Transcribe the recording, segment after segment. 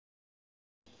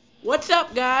What's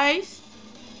up, guys?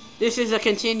 This is a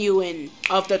continuing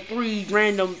of the three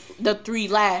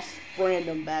last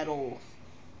random battles.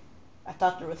 I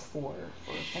thought there was four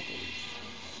for a second,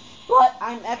 but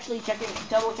I'm actually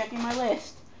double checking my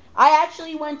list. I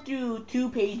actually went through 2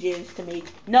 pages to make.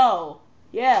 No,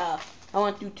 yeah, I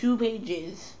went through 2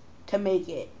 pages to make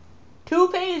it. 2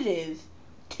 pages,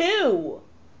 two.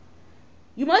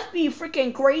 You must be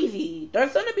freaking crazy.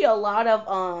 There's gonna be a lot of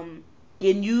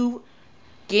Ginyu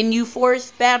Ginyu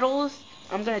Force battles.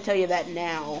 I'm gonna tell you that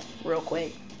now, real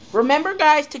quick. Remember,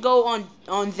 guys, to go on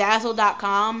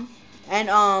Zazzle.com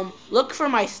and look for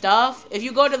my stuff. If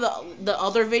you go to the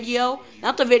other video,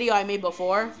 not the video I made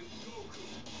before,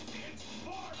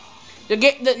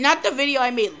 not the video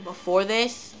I made before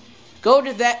this. Go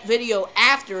to that video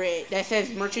after it that says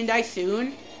merchandise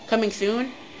soon, coming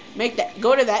soon.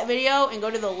 Go to that video and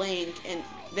go to the link, and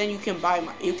then you can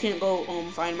go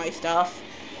find my stuff.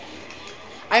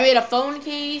 I made a phone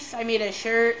case. I made a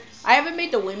shirt. I haven't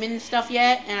made the women's stuff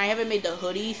yet, and I haven't made the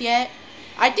hoodies yet.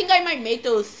 I think I might make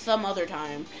those some other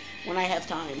time when I have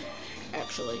time,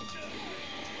 actually.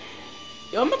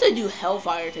 Yo, I'm about to do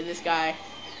Hellfire to this guy.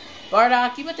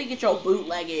 Bardock, you about to get your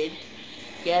bootlegged.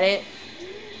 Get it?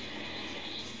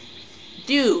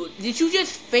 Dude, did you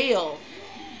just fail?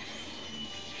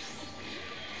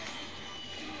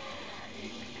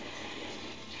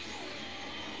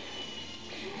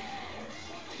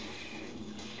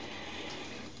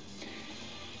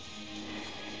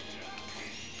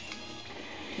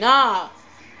 Nah.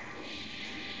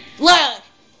 Look!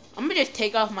 I'm gonna just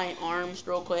take off my arms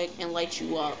real quick and light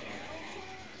you up.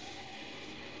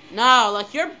 Nah,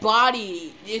 like your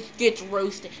body just gets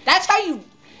roasted. That's how you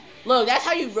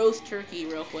roast turkey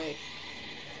real quick.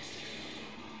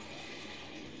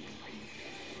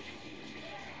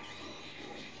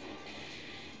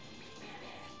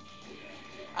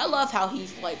 I love how he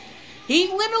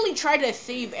literally tried to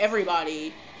save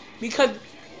everybody because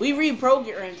we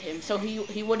reprogrammed him so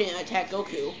he wouldn't attack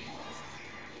Goku.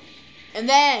 And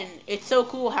then it's so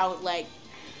cool how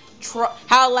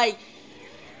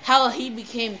how they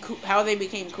became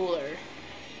Cooler.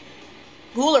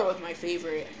 Cooler was my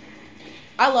favorite.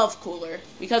 I love Cooler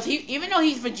because even though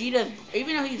he's Vegeta,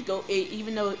 even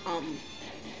though what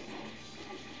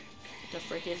the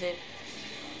frick is it?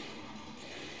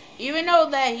 Even though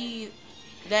that he's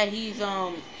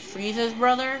Frieza's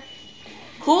brother,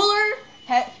 Cooler.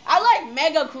 I like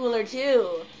Mega Cooler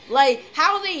too. Like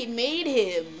how they made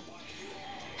him.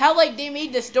 How like they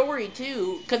made the story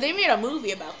too, cause they made a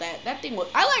movie about that. That thing was.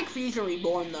 I like Frieza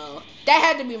Reborn though. That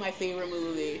had to be my favorite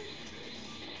movie.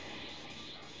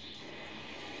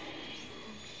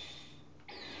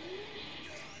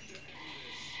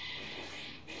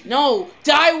 No,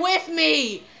 die with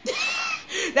me.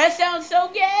 That sounds so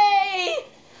gay.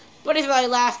 But it's my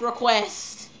last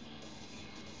request.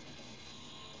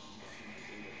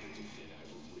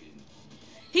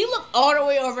 He looked all the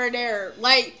way over there.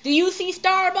 Like, do you see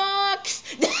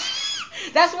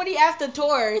Starbucks? That's what he asked the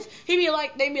tourists. They'd be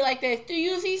like this. Do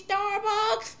you see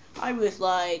Starbucks? I was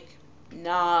like,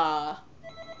 nah.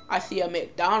 I see a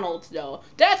McDonald's though.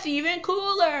 That's even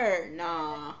cooler.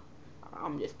 Nah.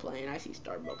 I'm just playing. I see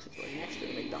Starbucks is right next to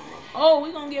the McDonald's. Oh,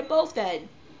 we gonna get both then.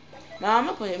 Now I'm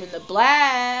gonna put him in the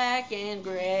black and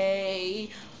gray.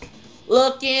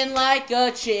 Looking like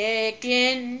a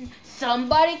chicken.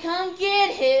 Somebody come get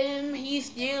him. He's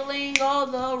stealing all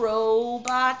the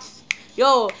robots.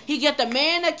 Yo, he get the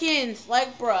mannequins.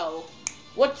 Like, bro,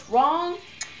 what's wrong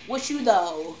with you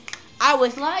though? I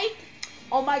was like,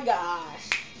 oh my gosh.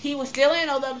 He was stealing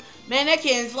all the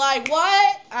mannequins. Like,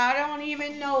 what? I don't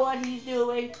even know what he's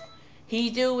doing.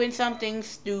 He's doing something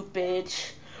stupid.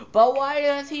 But why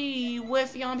does he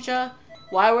with Yamcha?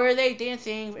 Why were they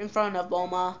dancing in front of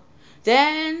Bulma?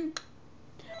 Then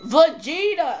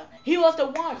Vegeta, he was the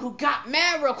one who got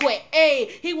mad real quick. Hey,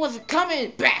 he was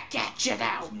coming back at you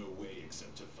now.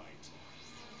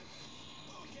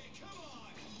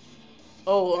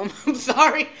 Oh, I'm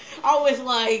sorry. I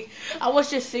was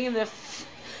just singing the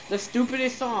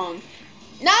stupidest song.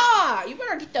 Nah, you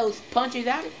better get those punches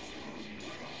out of.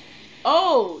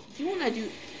 Oh, you wanna do?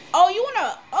 Oh, you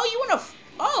wanna? Oh, you wanna?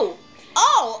 Oh,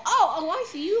 I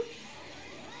see you.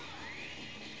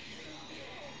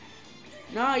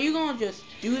 Nah, you gonna just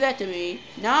do that to me?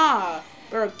 Nah,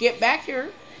 better get back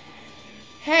here.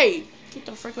 Hey, get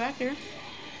the frick back here.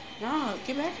 Nah,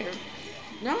 get back here.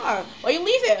 Nah, why you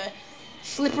leave it?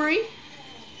 Slippery?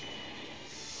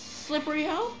 Slippery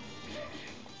hoe?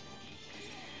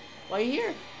 Why you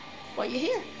here? Why you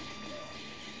here?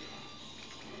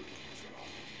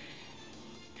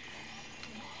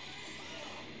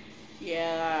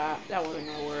 Yeah, that wasn't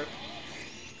gonna work.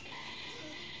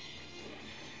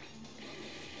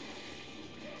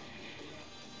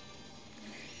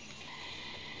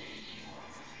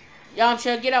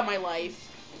 Yamcha, get out my life.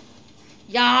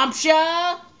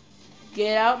 Yamcha!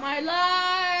 Get out my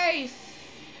life!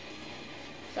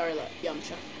 Sorry,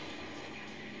 Yamcha.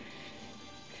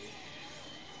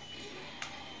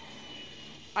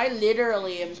 I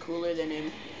literally am cooler than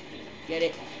him. Get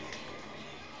it?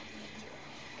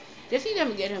 Just need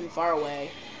to get him far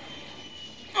away.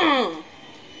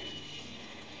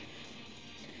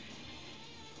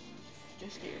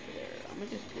 Just stay over there. I'm gonna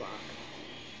just block.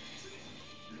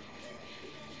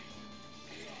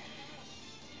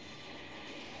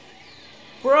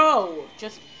 Bro,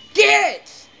 just get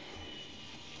it!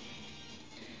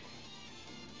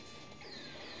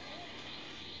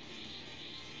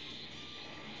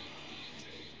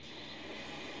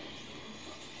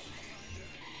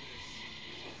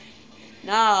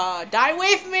 Nah, die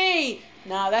with me!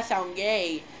 Nah, that sound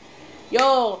gay.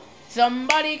 Yo,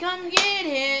 somebody come get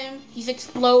him. He's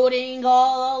exploding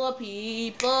all the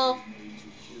people.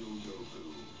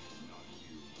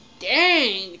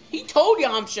 Dang, he told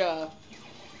Yamcha.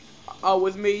 I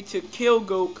was made to kill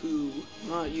Goku,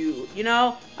 not you. You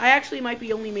know, I actually might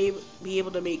be be able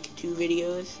to make 2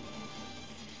 videos.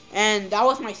 And that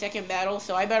was my second battle,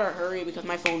 so I better hurry because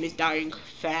my phone is dying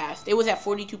fast. It was at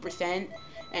 42%,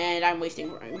 and I'm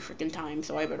wasting my freaking time,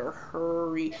 so I better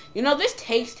hurry. You know, this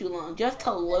takes too long just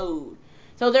to load.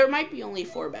 So there might be only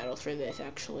 4 battles for this,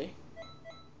 actually.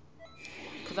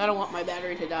 Because I don't want my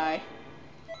battery to die.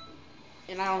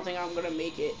 And I don't think I'm going to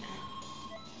make it.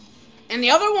 And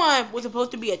the other one was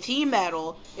supposed to be a team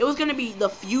battle. It was going to be the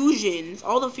fusions,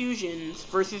 all the fusions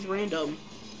versus random.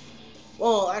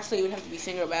 Well, actually, it would have to be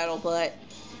single battle, but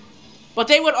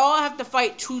they would all have to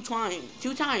fight 2 times.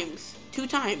 2 times. 2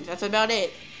 times. That's about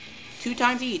it. 2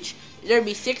 times each. There'd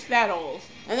be 6 battles.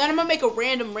 And then I'm going to make a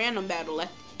random battle at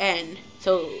the end.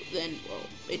 So then, well,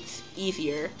 it's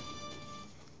easier.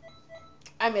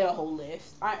 I made a whole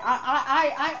list.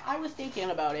 I was thinking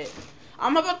about it.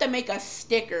 I'm about to make a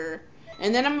sticker.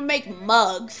 And then I'm going to make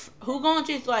mugs. Who going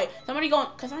to just like, somebody going,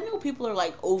 because I know people are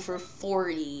like over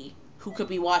 40 who could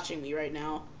be watching me right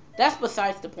now. That's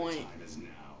besides the point. Time is now.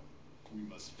 We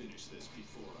must finish this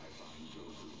before I find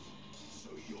Goku.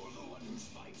 So you're the one who's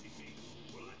fighting me.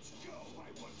 Well, let's go. I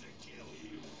want to kill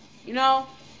you. You know,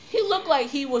 he looked like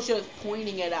he was just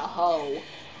pointing at a hoe.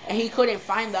 And he couldn't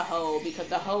find the hoe because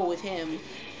the hoe was him.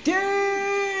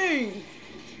 Dang!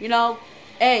 You know,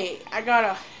 hey, I got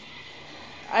a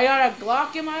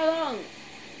Glock in my lung.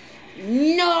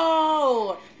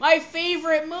 No! My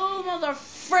favorite move,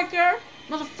 motherfricker!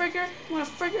 Motherfricker!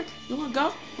 You wanna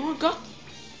go? You wanna go?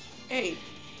 Hey.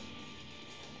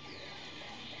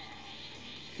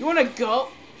 You wanna go?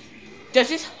 Does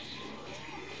this...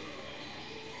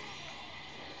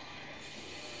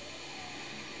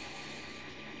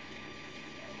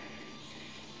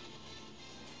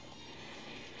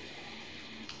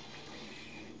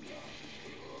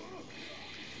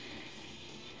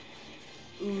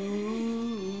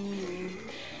 Ooh.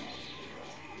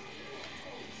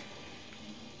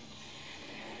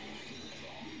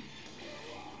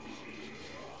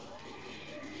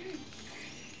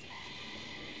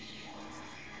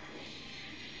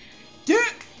 Dude,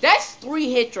 that's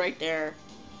 3 hits right there.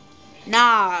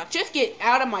 Nah, just get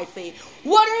out of my face.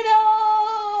 What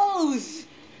are those?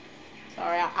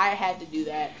 Sorry, I had to do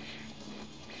that.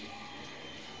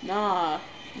 Nah.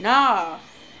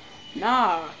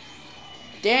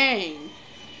 Dang.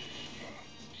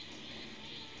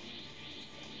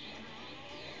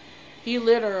 He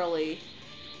literally...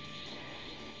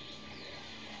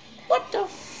 What the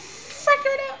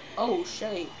fricker? Oh,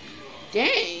 shit.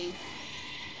 Dang.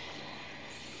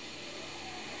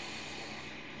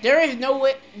 There is no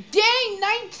way... Dang,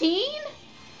 19?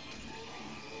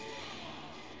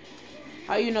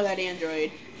 How you know that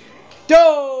Android?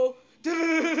 Doh!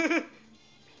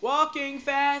 Walking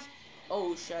fast.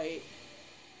 Oh, shit.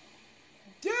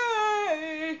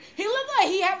 Dang! He looked like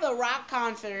he had the rock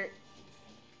concert.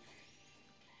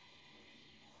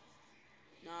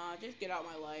 Nah, just get out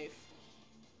my life.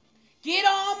 Get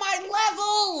on my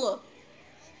level!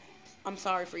 I'm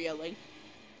sorry for yelling.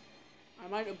 I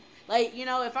might have... Like, you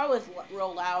know, if I was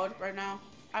real loud right now,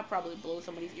 I'd probably blow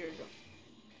somebody's ears up.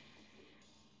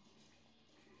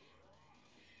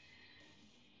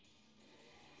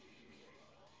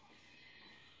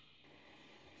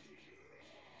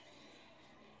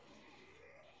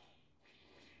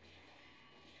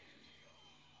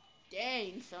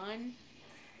 Dang, son.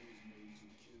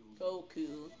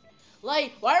 Goku.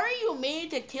 Like, why are you made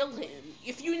to kill him?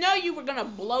 If you know you were gonna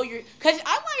blow your... Because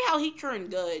I like how he turned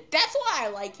good. That's why I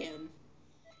like him.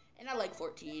 And I like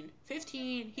 14.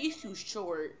 15, he's too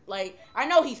short. Like, I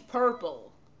know he's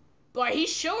purple. But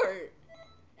he's short.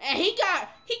 And he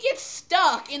gets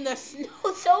stuck in the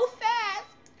snow so fast.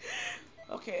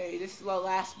 Okay, this is the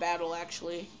last battle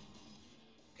actually.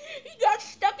 He got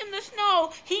stuck in the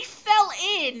snow. He fell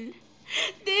in.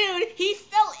 Dude, he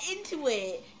fell into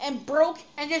it and broke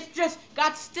and just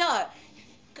got stuck.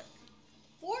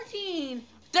 14,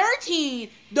 13.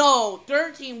 No,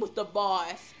 13 was the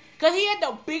boss. Cause he had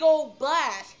the big old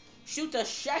blast. Shoot the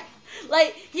shit.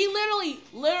 Like, he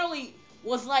literally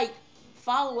was like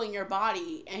following your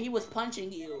body and he was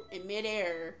punching you in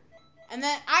midair. And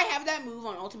then I have that move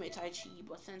on Ultimate Tai Chi,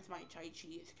 but since my Tai Chi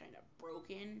is kind of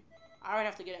broken, I would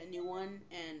have to get a new one,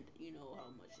 and you know how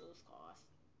much those cost.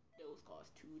 Those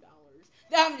cost $2.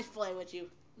 I'm just playing with you.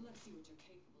 Let's see what you're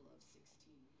capable of,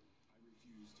 16. I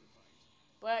refuse to fight.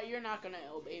 But you're not gonna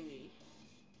obey me.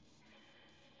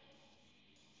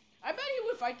 I bet he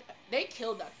would fight. They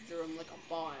killed Dr. Jerome like a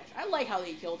boss. I like how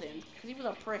they killed him, because he was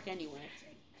a prick anyway.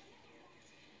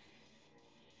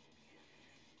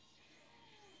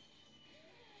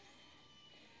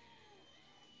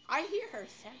 I hear her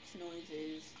sex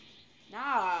noises.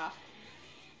 Nah.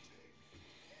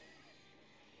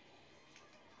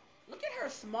 Look at her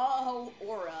small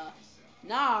aura.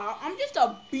 Nah, I'm just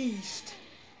a beast.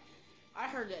 I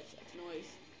heard that sex noise.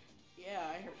 Yeah,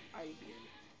 I hear it.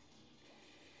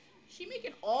 She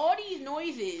making all these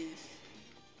noises.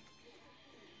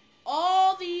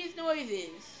 All these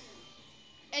noises.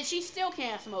 And she still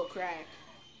can't smoke crack.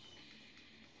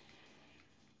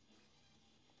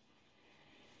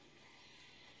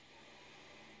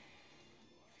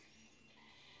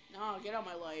 No, get on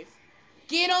my life.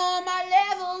 Get on my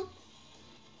level.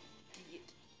 Get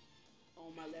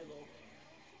on my level.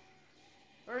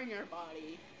 Burn your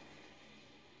body.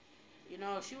 You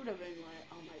know, she would have been like,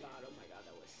 oh my god,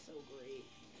 that was so great.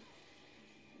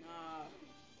 Nah.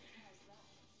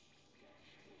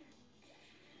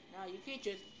 Nah, you can't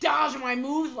just dodge my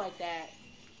moves like that.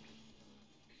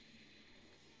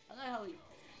 I like how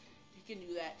he can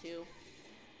do that too.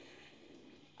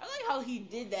 I like how he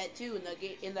did that too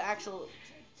in the actual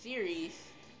series.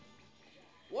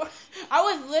 What? I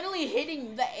was literally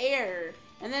hitting the air,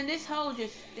 and then this hoe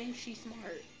just thinks she's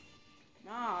smart.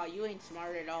 Nah, you ain't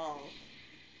smart at all.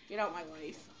 Get out my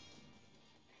life.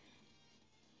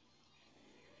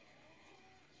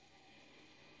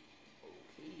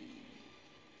 Okay.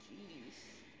 Jeez.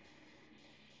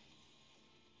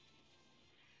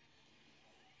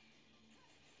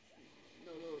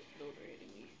 No, those are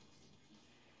hitting me.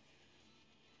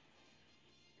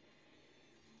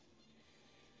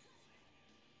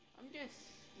 I'm just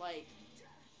like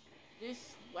this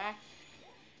whack.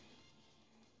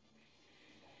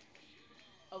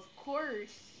 Of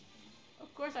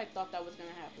course, I thought that was gonna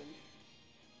happen.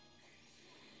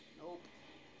 Nope.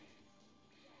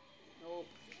 Nope.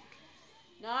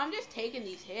 No, I'm just taking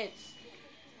these hits.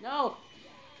 No,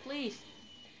 please,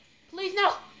 please,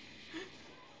 no.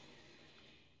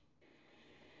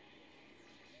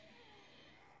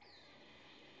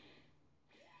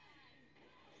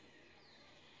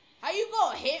 How you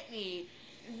gonna hit me,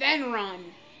 then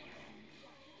run?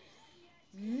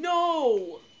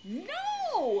 No,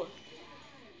 no.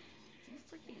 You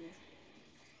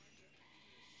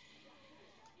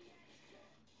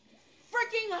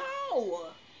freaking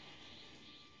how?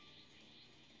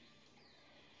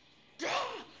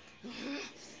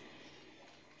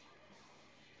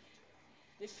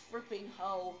 This freaking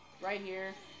hoe right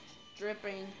here,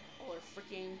 dripping or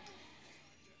freaking.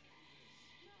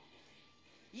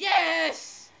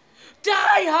 Yes! Die,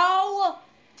 hoe!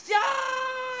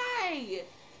 Die!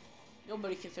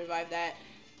 Nobody can survive that.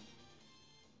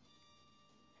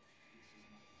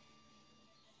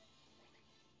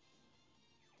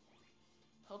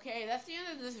 Okay, that's the end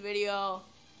of this video.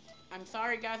 I'm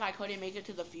sorry, guys, I couldn't make it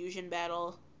to the fusion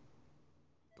battle.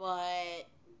 But,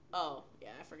 oh,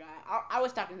 yeah, I forgot. I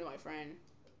was talking to my friend.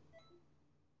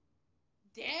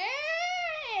 Dang!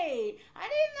 I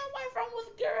didn't know my friend was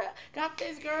got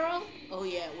this girl. Oh,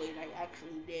 yeah, wait, I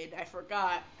actually did. I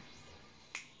forgot.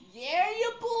 Yeah,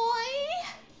 you boy!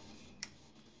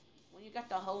 When you got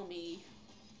the homie.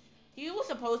 He was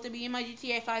supposed to be in my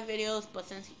GTA 5 videos, but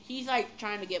since he's like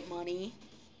trying to get money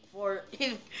for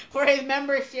his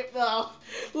membership though,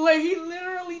 like he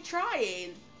literally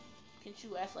trying. Can't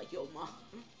you ask like your mom?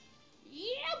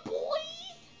 Yeah, boy.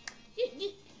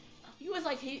 He was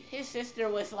like his sister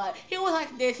was like he was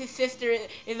like this. His sister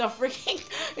is a freaking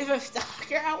is a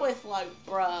stalker. I was like,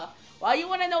 bruh, why you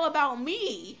want to know about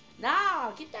me?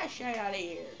 Nah, get that shit out of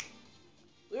here.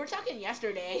 We were talking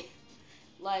yesterday,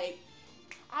 like.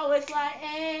 I was like,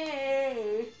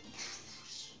 hey.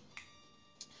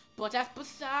 But that's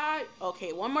beside.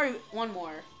 Okay, one more.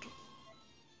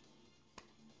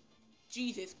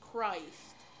 Jesus Christ.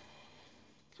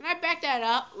 Can I back that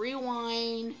up?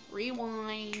 Rewind,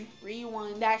 rewind,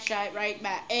 rewind. That shot right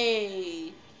back.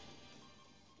 Hey.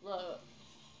 Look.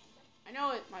 I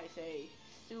know it might say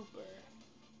super.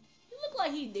 He look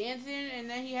like he dancing and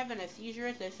then he having a seizure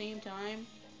at the same time.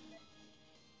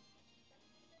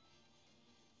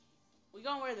 We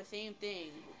gonna wear the same thing.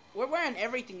 We're wearing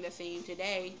everything the same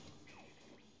today.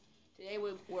 Today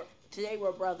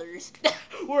we're brothers.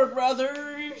 We're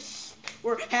brothers.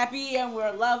 We're happy and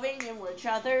we're loving and we're each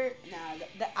other.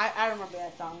 Nah, I remember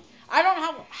that song. I don't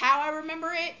know how I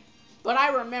remember it, but I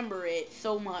remember it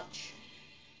so much.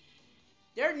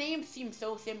 Their names seem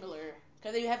so similar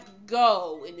because they have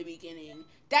Go in the beginning.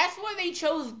 That's why they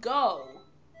chose Go.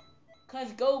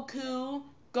 Cause Goku,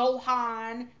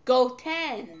 Gohan,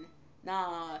 Goten.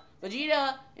 Nah,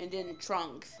 Vegeta and then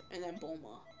Trunks and then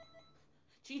Bulma.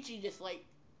 Chi-Chi just like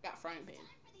got frying pan.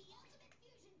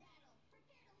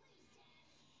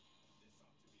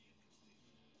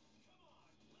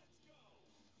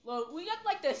 Look, we got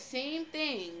like the same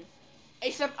thing,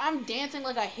 except I'm dancing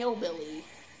like a hillbilly.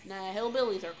 Nah,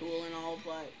 hillbillies are cool and all,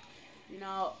 but you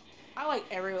know, I like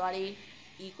everybody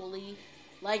equally.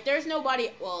 Like, there's nobody.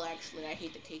 Well, actually, I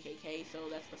hate the KKK, so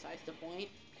that's besides the point.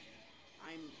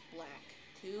 I'm black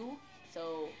too,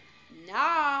 so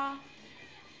nah.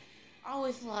 I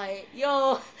was like,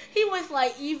 yo, he was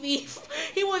like Evie.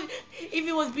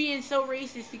 Evie was being so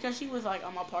racist because she was like,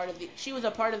 she was a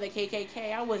part of the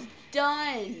KKK. I was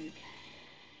done.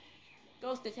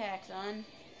 Ghost attack, son.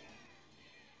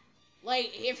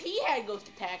 Like, if he had ghost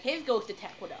attack, his ghost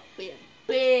attack would have been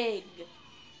big.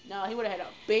 No, he would have had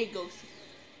a big ghost.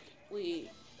 I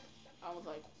was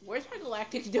like, where's my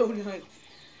galactic donuts?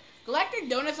 Galactic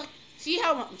donuts, see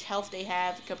how much health they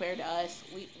have compared to us?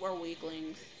 We're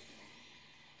weaklings.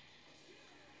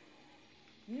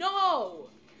 No!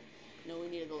 No, we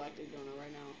need a galactic donut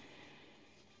right now.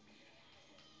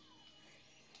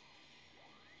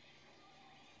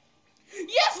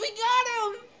 Yes, we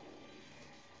got him!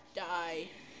 Die.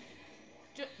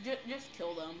 Just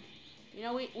kill them. You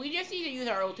know, we just need to use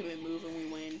our ultimate move and we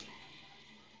win.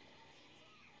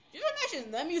 Just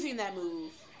imagine them using that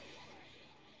move.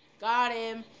 Got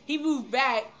him. He moved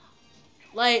back.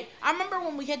 Like, I remember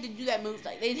when we had to do that move,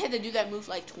 like, they had to do that move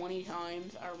like 20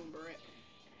 times. I remember it.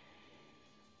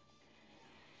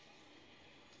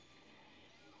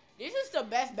 This is the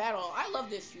best battle. I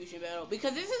love this fusion battle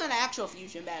because this is an actual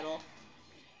fusion battle.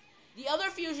 The other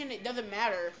fusion, it doesn't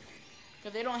matter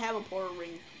because they don't have a portal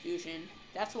ring fusion.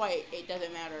 That's why it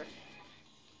doesn't matter.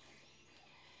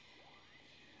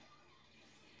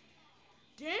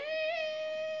 Dang,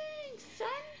 son.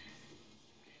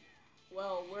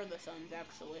 Well, we're the sons,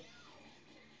 actually.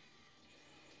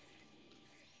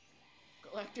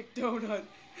 Galactic Donut.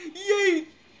 Yay!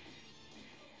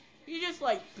 He's just,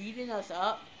 like, beating us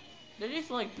up. They're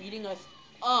just, like, beating us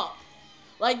up.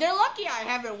 Like, they're lucky I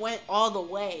haven't went all the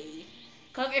way.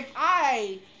 Because if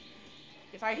I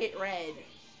hit red,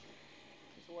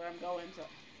 it's where I'm going, so.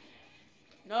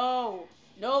 No.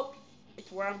 Nope.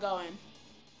 It's where I'm going.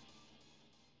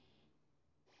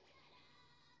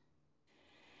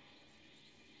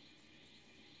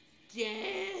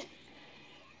 Yeah.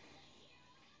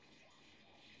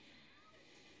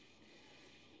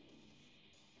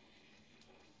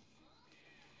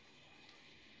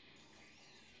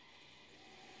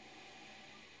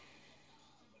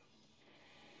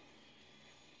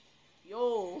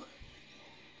 Yo.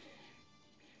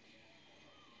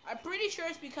 I'm pretty sure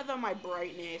it's because of my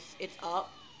brightness. It's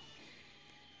up.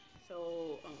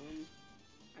 So,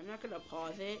 I'm not gonna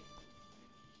pause it.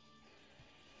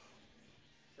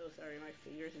 So sorry, my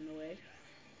finger's in the way.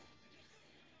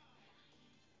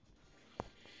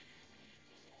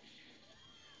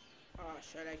 Oh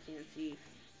shit, I can't see.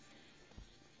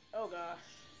 Oh gosh.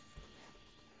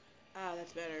 Ah,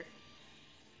 that's better.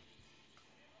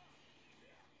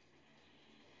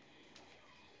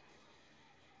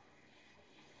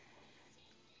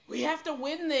 We have to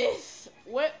win this.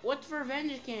 What's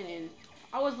Revenge Cannon?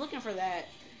 I was looking for that.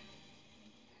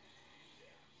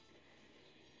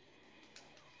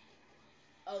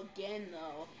 Again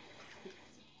though.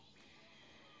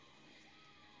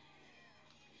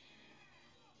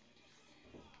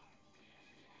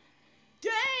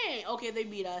 Dang! Okay, they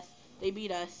beat us. They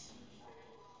beat us.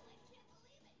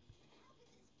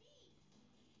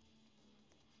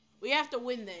 We have to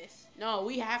win this. No,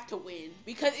 we have to win.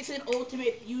 Because it's an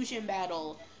ultimate fusion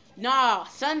battle. Nah,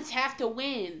 sons have to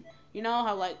win. You know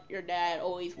how, like, your dad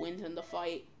always wins in the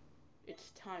fight? It's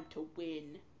time to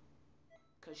win.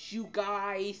 Because you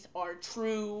guys are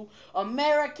true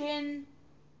American.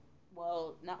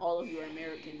 Well, not all of you are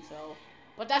American, so.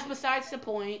 But that's besides the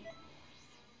point.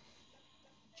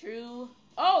 True.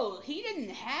 Oh, he didn't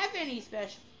have any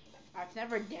special. I've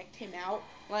never decked him out.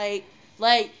 Like,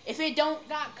 if it don't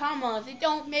got commas, it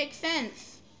don't make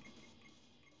sense.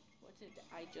 What did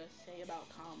I just say about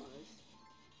commas?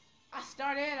 I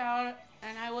started out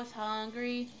and I was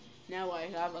hungry. Now I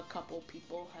have a couple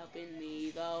people helping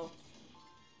me though.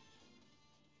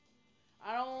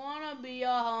 I don't wanna be a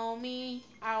homie.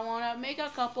 I wanna make a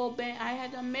couple bands. I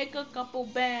had to make a couple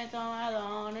bands on my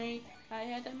laundry. I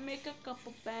had to make a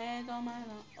couple bands on my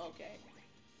laundry. Okay.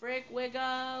 Frick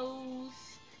Wiggles.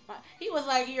 He was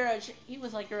like you're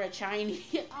a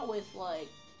Chinese. I was like,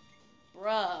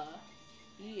 bruh.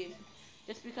 He is.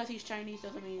 Just because he's Chinese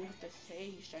doesn't mean you have to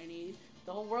say he's Chinese.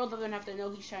 The whole world doesn't have to know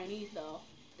he's Chinese though.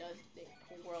 Does the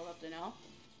whole world have to know?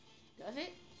 Does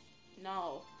it?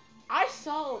 No. I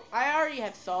already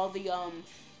have saw the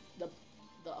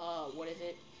what is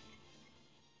it?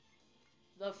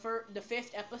 The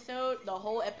fifth episode, the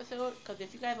whole episode. Cause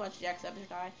if you guys watch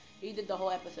Jacksepticeye, he did the whole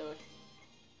episode.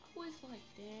 I was like,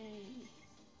 dang.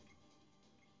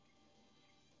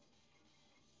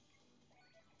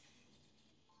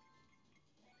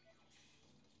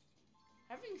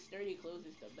 Having sturdy clothes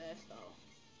is the best though.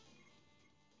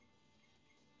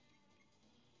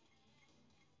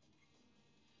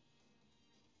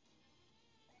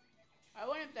 I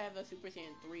wanted to have a Super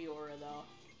Saiyan 3 aura though.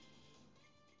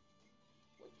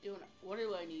 What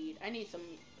do I need? I need some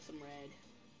red.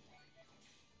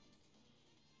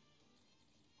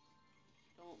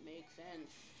 Don't make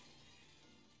sense.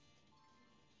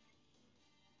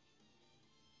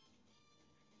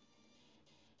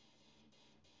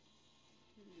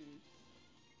 Hmm.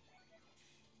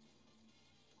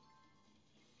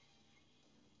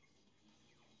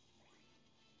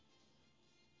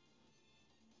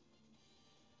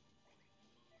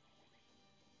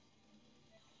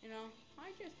 You know,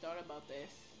 I just thought about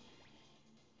this.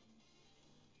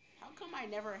 How come I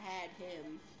never had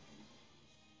him?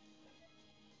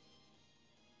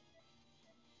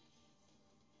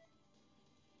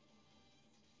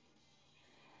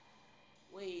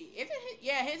 Wait, isn't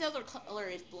yeah, his other color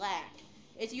is black.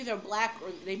 It's either black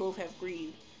or they both have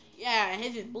green. Yeah, and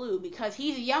his is blue because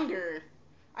he's younger.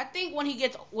 I think when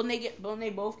they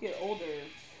both get older,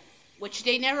 which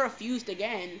they never fused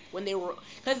again when they were,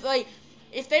 cause like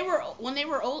if they were when they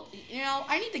were old,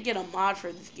 I need to get a mod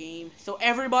for this game so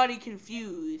everybody can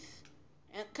fuse,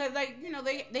 and cause like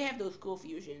they have those cool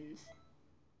fusions.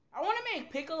 I want to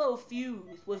make Piccolo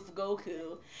fuse with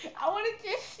Goku. I want to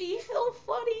just see so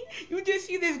funny. You just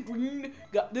see this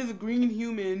green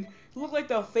human look like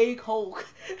the fake Hulk.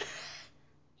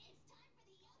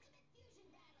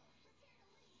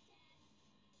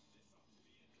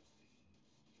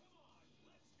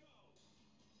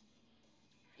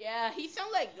 Yeah, he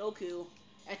sounds like Goku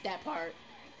at that part.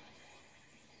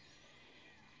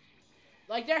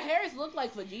 Like their hairs look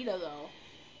like Vegeta though.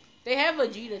 They have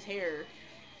Vegeta's hair.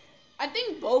 I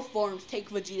think both forms take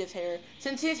Vegeta's hair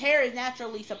since his hair is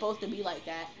naturally supposed to be like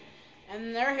that,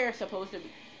 and their hair is supposed to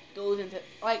be goes into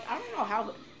like I don't know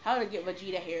how to get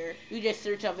Vegeta hair. You just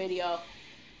search a video.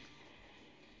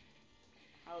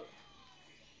 How,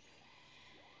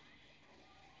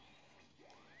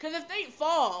 Cause if they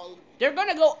fall, they're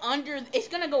gonna go under. It's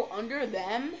gonna go under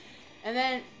them, and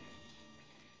then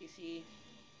you see,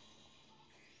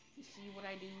 you see what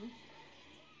I do.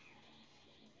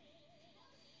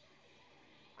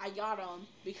 I got them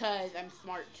because I'm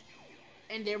smart,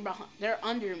 and they're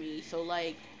under me. So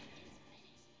like,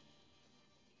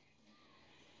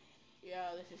 yeah,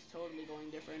 this is totally going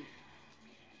different.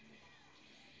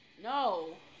 No,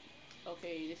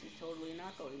 okay, this is totally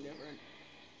not going different.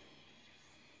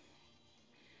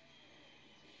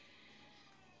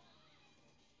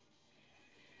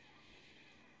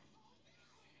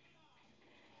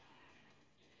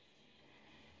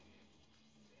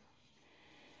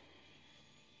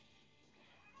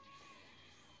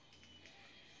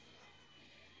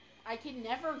 I can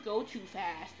never go too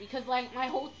fast because like my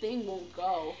whole thing won't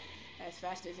go as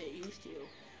fast as it used to.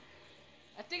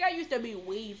 I think I used to be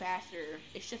way faster.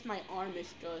 It's just my arm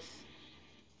is just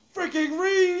freaking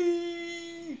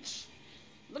reach.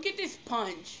 Look at this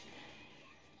punch.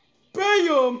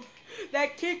 Bam!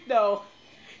 That kick though.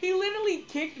 He literally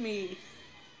kicked me.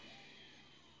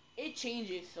 It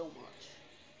changes so much.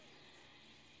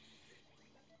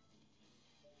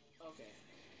 Okay.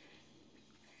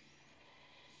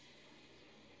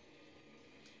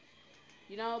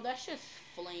 That's just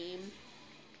flame.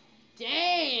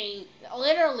 Dang!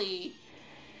 Literally.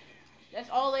 That's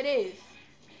all it is.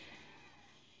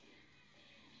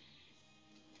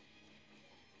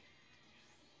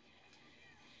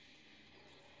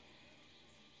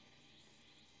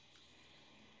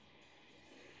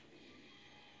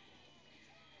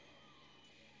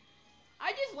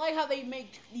 I just like how they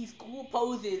make these cool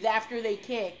poses after they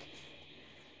kick.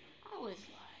 I was like,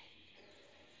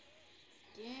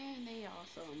 dang, they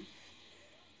awesome.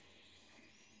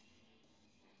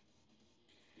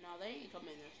 No, they ain't coming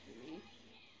after me.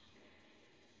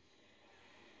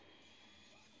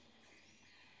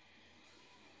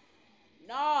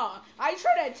 No, I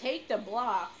try to take the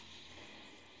block.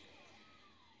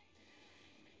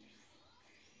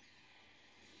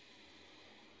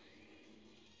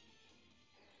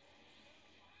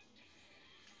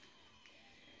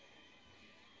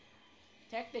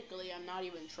 Technically, I'm not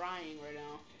even trying right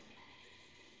now.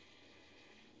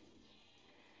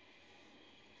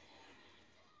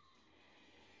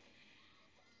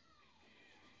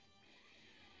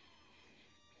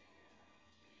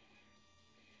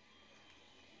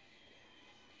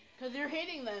 Because you're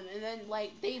hitting them, and then,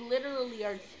 like, they literally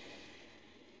are...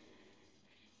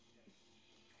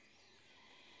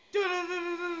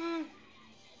 I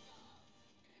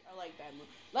like that move.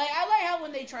 Like, I like how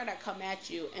when they try to come at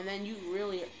you, and then you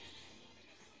really...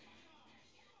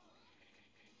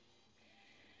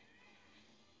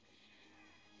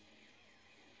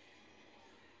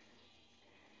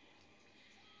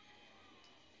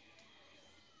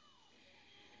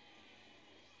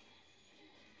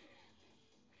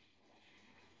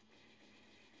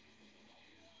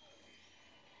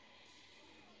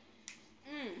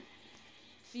 Mm.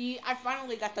 See, I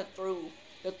finally got the throw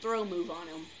move on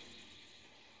him.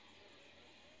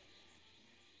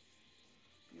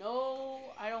 No,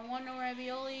 I don't want no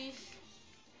raviolis.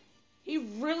 He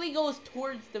really goes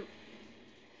towards the...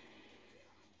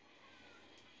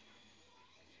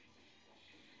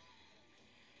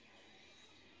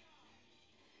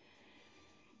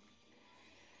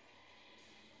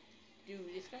 Dude,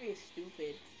 this guy is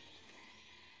stupid.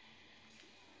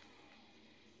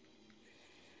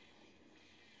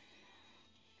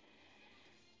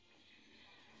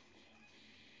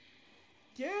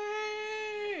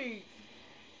 Dang!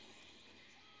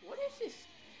 What is this?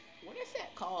 What is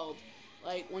that called?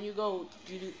 Like when you go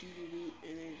do do do do do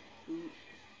and then do.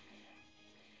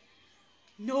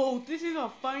 No, this is a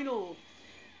final.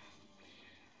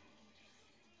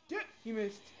 Yeah, he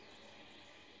missed.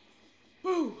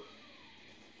 Boo!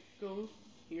 Go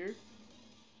here.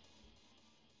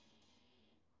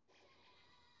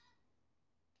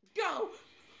 Go!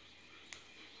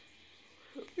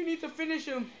 We need to finish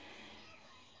him.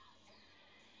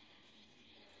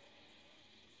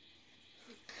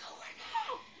 Go right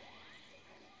now.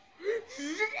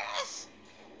 Yes!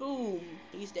 Boom!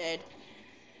 He's dead.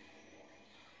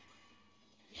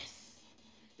 Yes.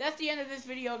 That's the end of this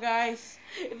video, guys.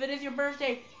 If it is your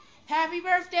birthday, happy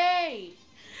birthday!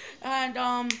 And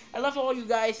I love all you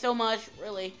guys so much.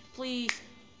 Really, please,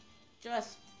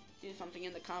 just do something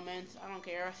in the comments. I don't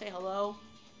care. Say hello.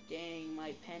 Dang,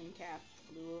 my pen cap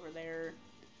flew over there,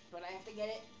 but I have to get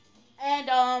it. And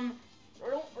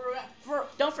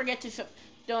don't forget to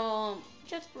don't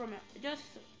just remember, just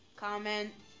comment,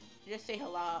 just say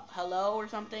hello or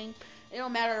something. It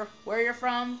don't matter where you're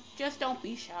from. Just don't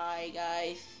be shy,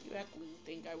 guys. You actually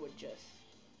think I would just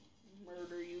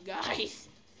murder you guys?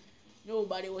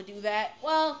 Nobody would do that.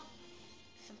 Well,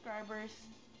 subscribers,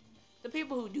 the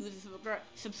people who do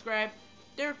subscribe,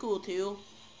 they're cool too.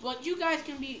 But you guys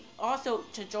can be also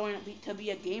to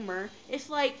be a gamer. It's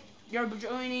like you're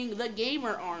joining the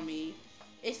gamer army.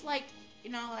 It's like, you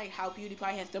know, like how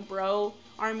PewDiePie has the bro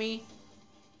army.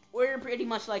 We're pretty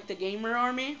much like the gamer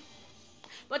army.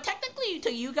 But technically,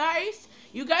 to you guys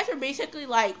are basically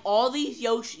like all these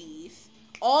Yoshis.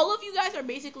 All of you guys are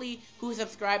basically who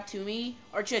subscribe to me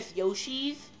are just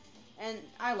Yoshis. And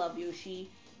I love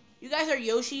Yoshi. You guys are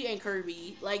Yoshi and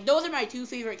Kirby. Like, those are my two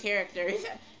favorite characters.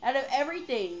 Out of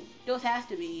everything, those has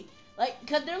to be. Like,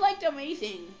 because they're, like,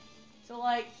 amazing. So,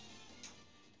 like,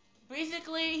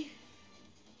 basically,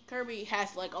 Kirby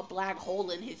has, like, a black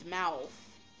hole in his mouth.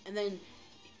 And then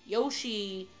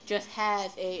Yoshi just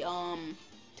has a,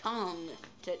 tongue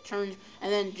that turns,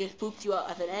 and then just poops you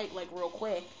out as an egg, like, real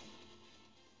quick.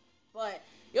 But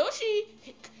Yoshi,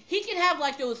 he can have,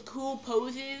 like, those cool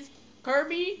poses.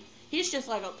 Kirby, he's just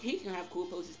like, he can have cool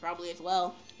poses probably as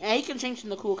well. And he can change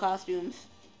into cool costumes.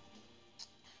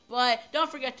 But don't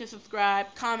forget to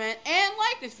subscribe, comment, and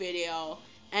like this video.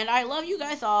 And I love you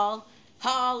guys all.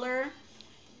 Holler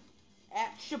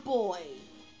at your boy.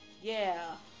 Yeah.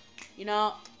 You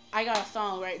know, I got a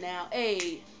song right now.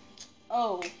 Hey.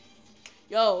 Oh.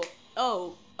 Yo.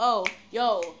 Oh.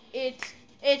 Yo.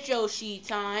 It's Yoshi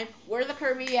time. Where the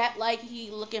Kirby at? Like he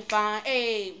looking fine.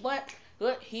 Hey. What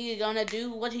he gonna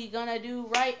do? What he gonna do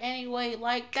right anyway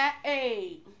like that?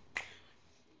 Hey.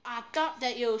 I thought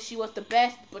that Yoshi was the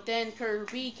best, but then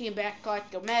Kirby came back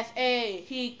like a mess. Hey,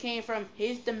 he came from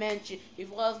his dimension. He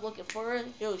was looking for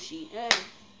Yoshi. Hey,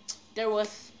 there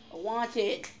was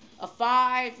a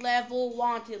 5 level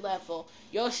wanted level.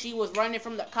 Yoshi was running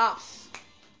from the cops.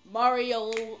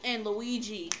 Mario and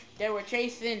Luigi, they were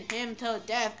chasing him to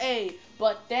death. Hey,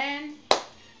 but then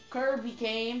Kirby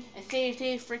came and saved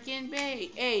his freaking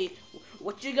bay. Hey,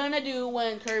 what you gonna do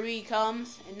when Kirby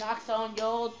comes and knocks on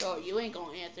your door? You ain't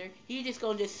gonna answer. He just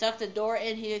suck the door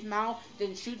in his mouth,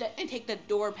 then shoot that and take the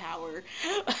door power.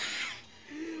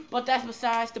 But that's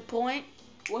besides the point.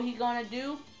 What he gonna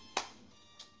do?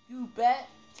 You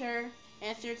better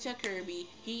answer to Kirby.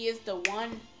 He is the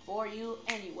one for you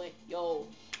anyway. Yo,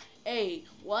 hey,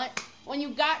 what? When you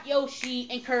got Yoshi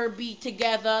and Kirby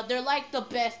together, they're like the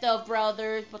best of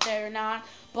brothers, but they're not.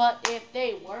 But if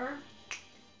they were,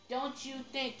 don't you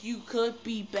think you could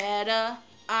be better?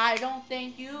 I don't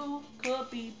think you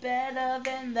could be better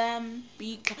than them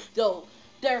because though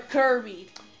they're Kirby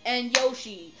and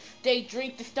Yoshi. They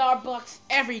drink the Starbucks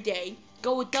every day.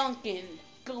 Go Dunkin',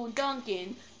 go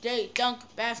Dunkin'. They dunk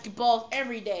basketballs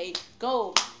every day.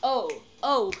 Go,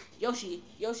 oh, Yoshi,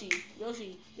 Yoshi,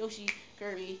 Yoshi, Yoshi,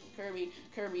 Kirby, Kirby,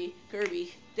 Kirby,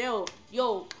 Kirby.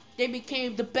 They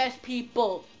became the best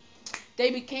people.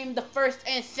 They became the first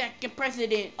and second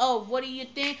president of what do you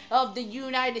think of the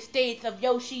United States of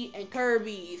Yoshi and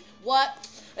Kirby's? What?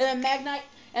 And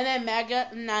then Magna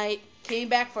Knight came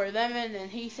back for them and then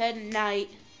he said night.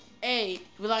 Hey, he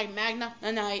was like Magna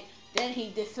Knight. Then he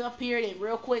disappeared in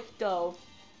real quick though.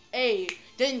 Hey,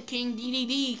 then King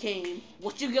DDD came.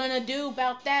 What you gonna do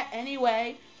about that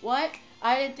anyway? What?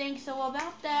 I didn't think so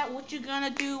about that. What you gonna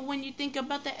do when you think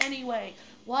about that anyway?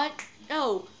 What?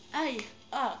 No. Hey,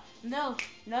 no,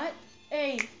 nut.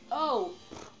 Hey, oh.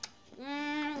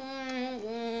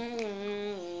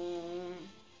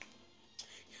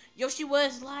 Yoshi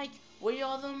was like, we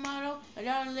are the motto. I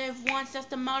gotta live once. That's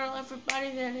the motto.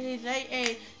 Everybody that is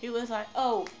hey. He was like,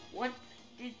 oh, what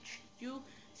did you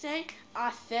say?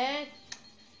 I said,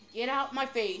 get out my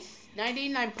face.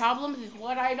 99 problems is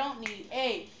what I don't need.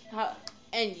 Hey,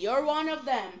 and you're one of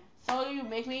them. So you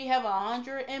make me have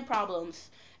 100 in problems.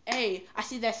 Hey, I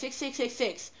see that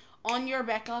 6666 on your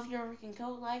back of your freaking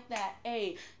coat like that.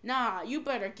 Hey, nah, you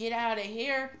better get out of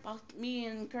here. About me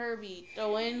and Kirby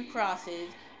throwing crosses.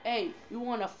 Hey, you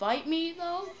wanna fight me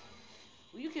though?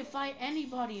 Well, you can fight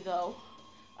anybody though.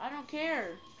 I don't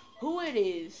care who it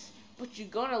is, but you're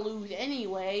gonna lose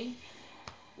anyway.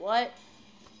 What?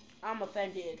 I'm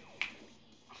offended.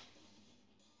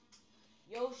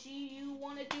 Yoshi, you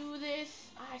wanna do this?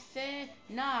 I said,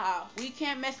 nah, we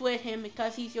can't mess with him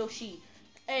because he's Yoshi.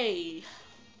 Hey,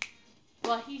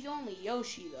 but he's only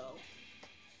Yoshi though.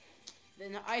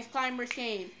 Then the Ice Climbers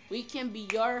came. We can be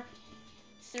your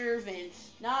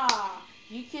servants. Nah,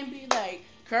 you can be like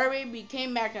Kirby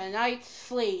became back a knight's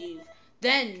slave.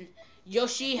 Then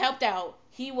Yoshi helped out.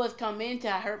 He was coming to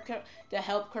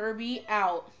help Kirby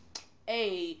out.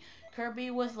 Hey,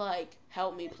 Kirby was like,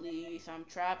 help me please, I'm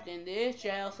trapped in this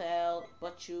jail cell,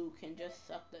 but you can just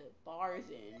suck the bars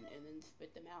in and then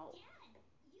spit them out.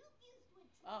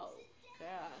 Oh,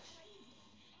 gosh.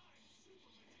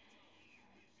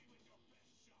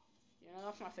 You know,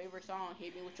 that's my favorite song,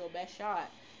 Hit Me With Your Best Shot.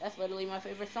 That's literally my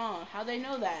favorite song. How'd they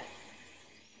know that?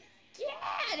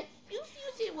 Dad, you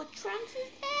fused it with Trunks'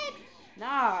 head?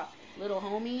 Nah, little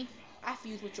homie, I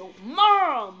fused with your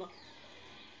mom!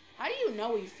 How do you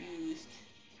know he fused?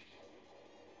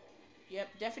 Yep,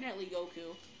 definitely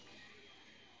Goku.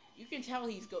 You can tell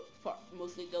he's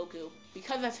mostly Goku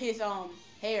because of his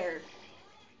hair,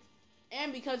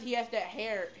 and because he has that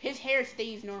hair. His hair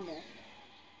stays normal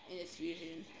in his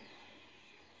fusion.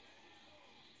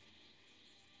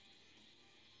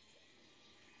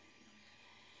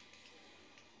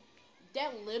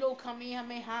 That little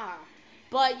Kamehameha.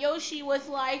 But Yoshi was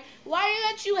like, "Why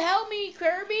didn't you help me,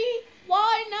 Kirby?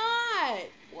 Why not?"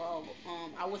 Well,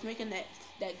 I was making that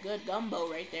good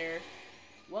gumbo right there.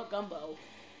 What gumbo?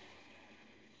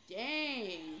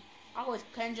 Dang, I was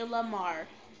Kendra Lamar.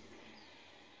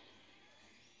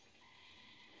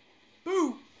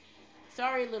 Boo!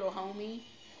 Sorry, little homie.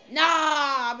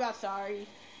 Nah, I'm not sorry.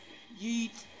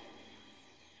 Yeet.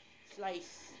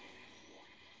 Slice.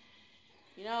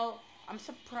 You know, I'm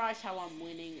surprised how I'm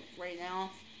winning right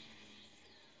now.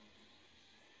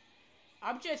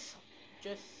 I'm just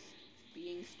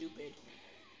being stupid.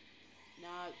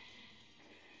 Not.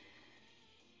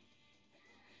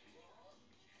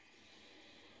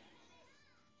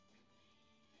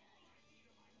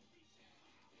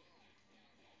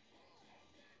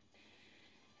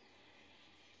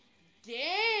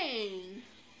 Dang.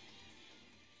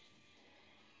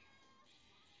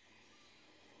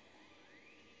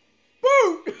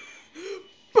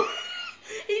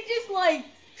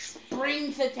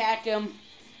 rings attack him.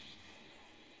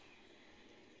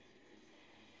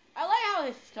 I like how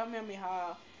his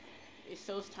Kamehameha is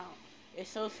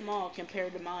so small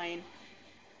compared to mine.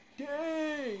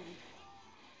 Dang!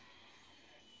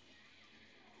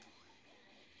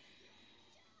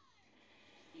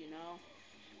 You know?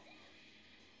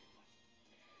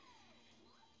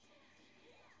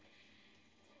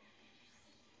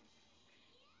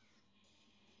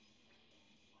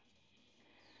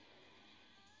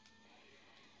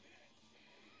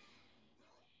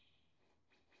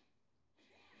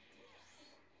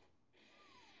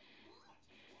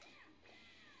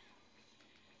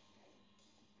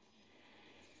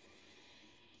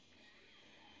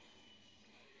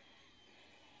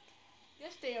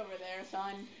 Just stay over there,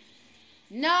 son.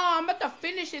 No, I'm about to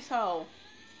finish this hoe.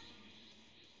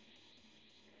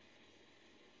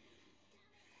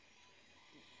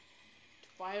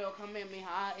 Final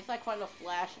Kamehameha. It's like Final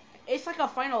Flash. It's like a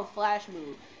Final Flash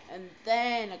move. And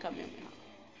then a Kamehameha.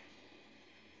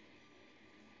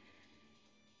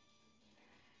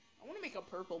 I want to make a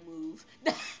purple move.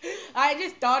 I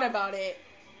just thought about it.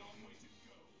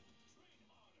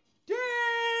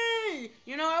 Dang!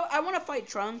 You know, I want to fight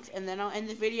Trunks, and then I'll end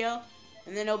the video.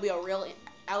 And then it'll be a real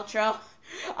outro.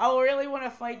 I really want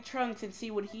to fight Trunks and see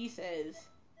what he says.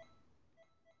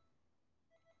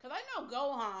 Because I know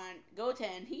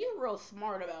Goten, he's real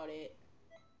smart about it.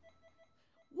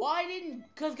 Why didn't...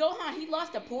 Because Gohan, he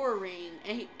lost a Pora Ring.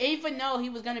 And even though he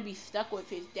was going to be stuck with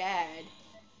his dad.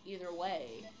 Either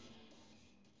way.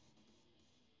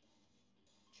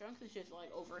 Trunks is just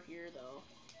like over here, though.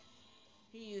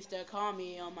 He used to call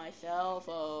me on my cell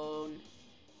phone.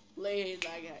 Late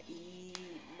like I eat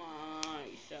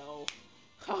myself.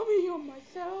 Call me on my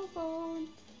cell phone.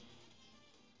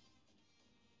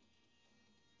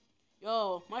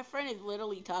 Yo, my friend is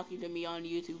literally talking to me on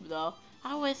YouTube, though.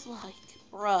 I was like,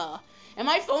 bruh. And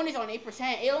my phone is on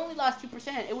 8%. It only lost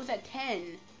 2%. It was at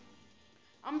 10.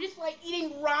 I'm just like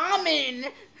eating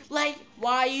ramen. Like,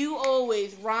 why you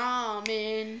always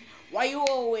ramen? Why you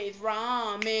always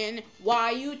ramen?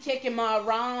 Why you taking my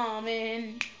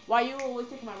ramen? Why you always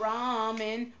taking my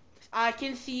ramen? I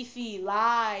can see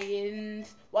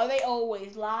lions. Why they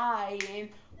always lying?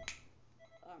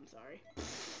 I'm sorry.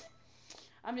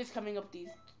 I'm just coming up with these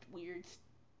weird.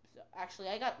 Actually,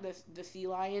 I got the sea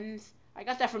lions. I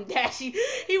got that from Dashi.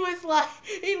 He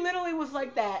literally was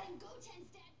like that.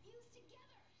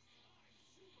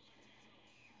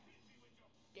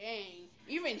 Dang,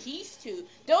 even he's too.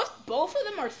 Both of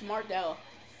them are smart though.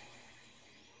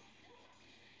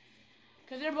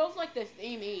 Cause they're both like the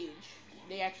same age.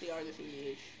 They actually are the same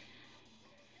age.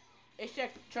 It's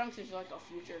just Trunks is like a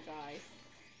future guy.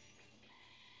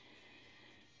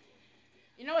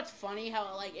 You know what's funny?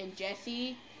 How like in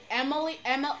Jessie, Emma,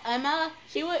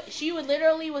 she would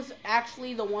literally was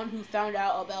actually the one who found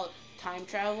out about time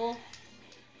travel.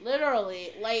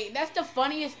 Literally, like that's the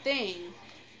funniest thing.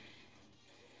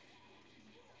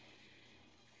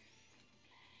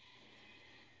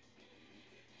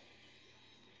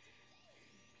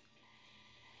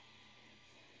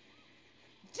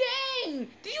 Dang!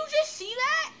 Did you just see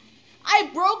that?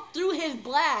 I broke through his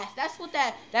blast. That's what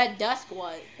that dust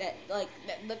was.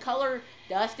 The color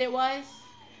dust it was.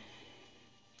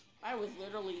 I was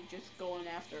literally just going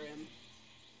after him.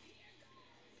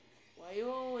 Why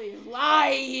you always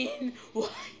lying? Why?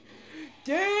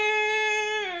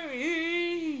 Dang!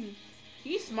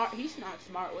 He's smart. He's not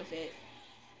smart with it.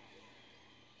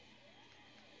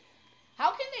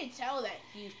 How can they tell that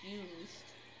he's fused?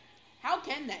 How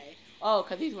can they? Oh,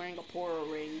 because he's wearing a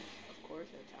Poro ring. Of course,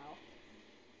 that's how.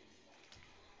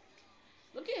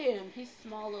 Look at him, his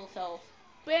small little self.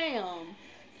 Bam!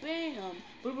 Bam!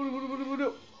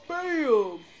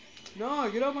 Bam! Nah,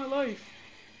 get out of my life.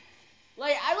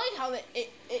 Like, I like how it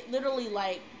literally,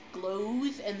 like,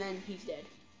 glows and then he's dead.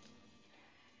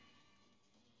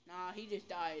 Nah, he just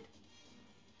died.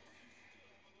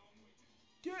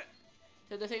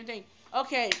 So the same thing.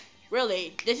 Okay,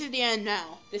 really, this is the end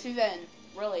now. This is the end.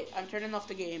 Really, I'm turning off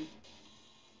the game.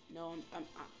 No,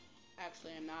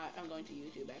 actually, I'm not. I'm going to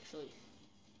YouTube, actually.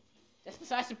 That's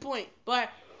besides the point. But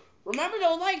remember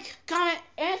to like, comment,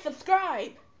 and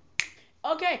subscribe.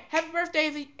 Okay, happy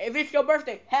birthday if it's your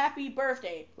birthday. Happy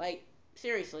birthday. Like,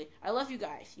 seriously, I love you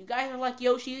guys. You guys are like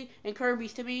Yoshi and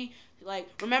Kirby's to me. Like,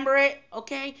 remember it,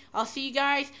 okay? I'll see you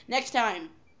guys next time.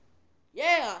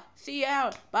 Yeah, see you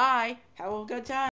out. Bye. Have a good time.